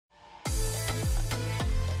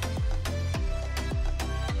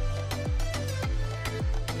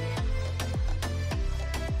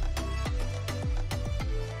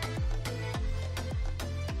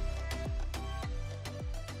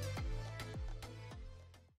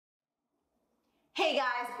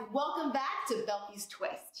guys, welcome back to Belqi's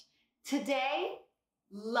Twist. Today,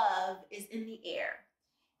 love is in the air.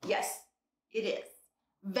 Yes, it is.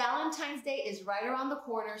 Valentine's Day is right around the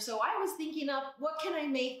corner, so I was thinking of what can I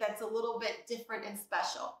make that's a little bit different and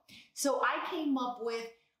special. So I came up with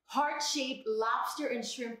heart-shaped lobster and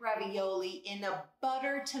shrimp ravioli in a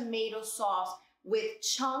butter tomato sauce with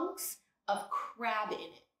chunks of crab in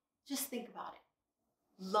it. Just think about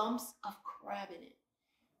it. Lumps of crab in it.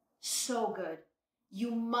 So good.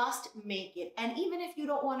 You must make it. And even if you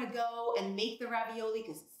don't want to go and make the ravioli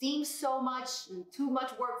because it seems so much and too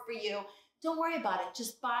much work for you, don't worry about it.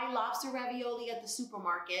 Just buy lobster ravioli at the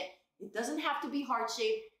supermarket. It doesn't have to be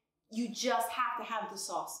heart-shaped. You just have to have the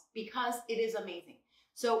sauce because it is amazing.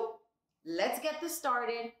 So let's get this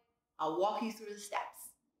started. I'll walk you through the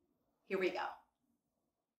steps. Here we go.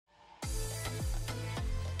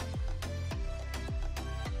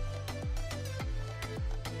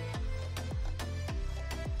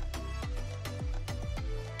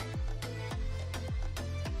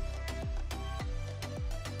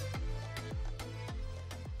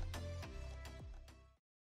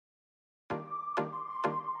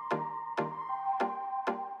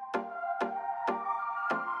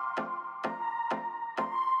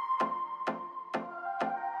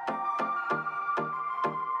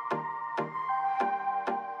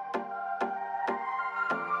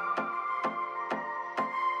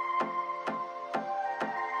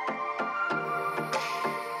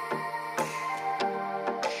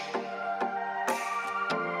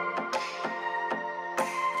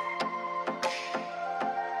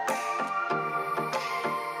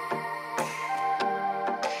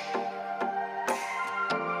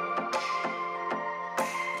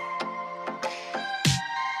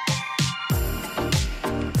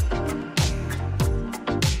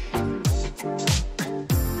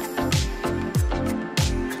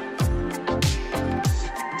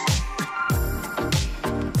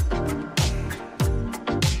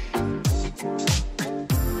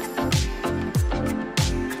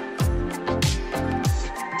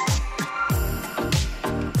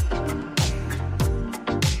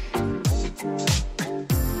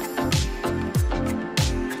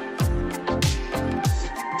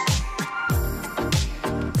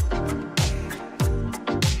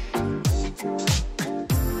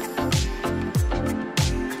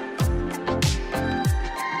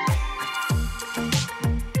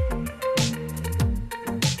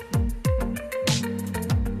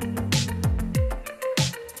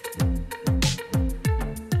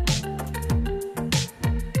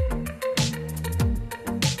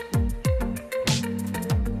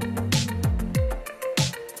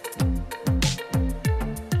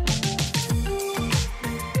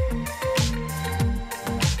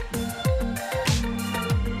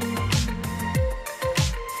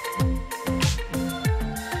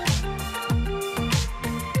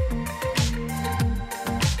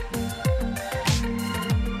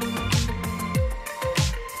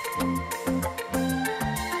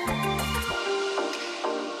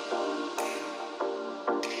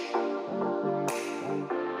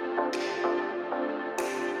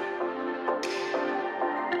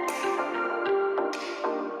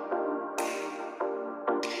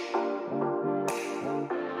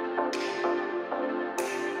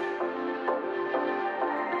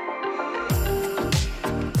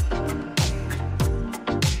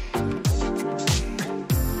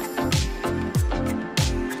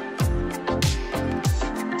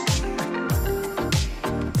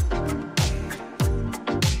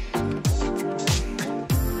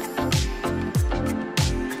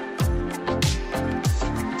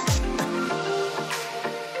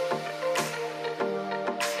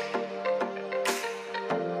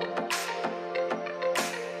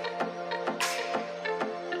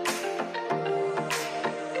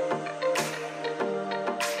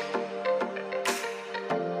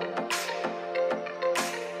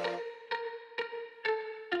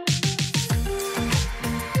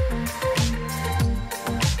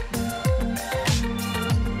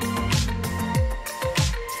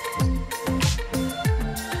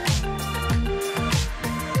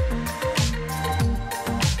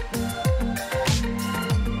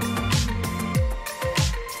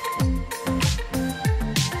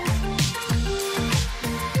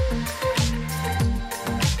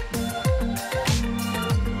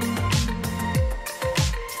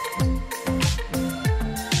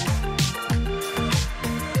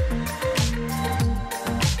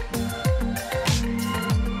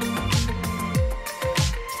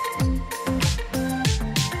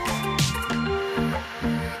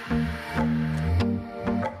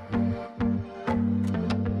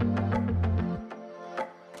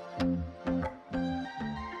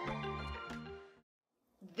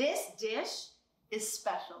 is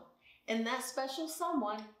special, and that special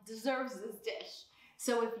someone deserves this dish.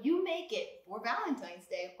 So if you make it for Valentine's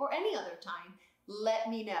Day or any other time, let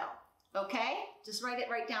me know, okay? Just write it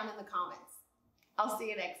right down in the comments. I'll see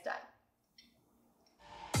you next time.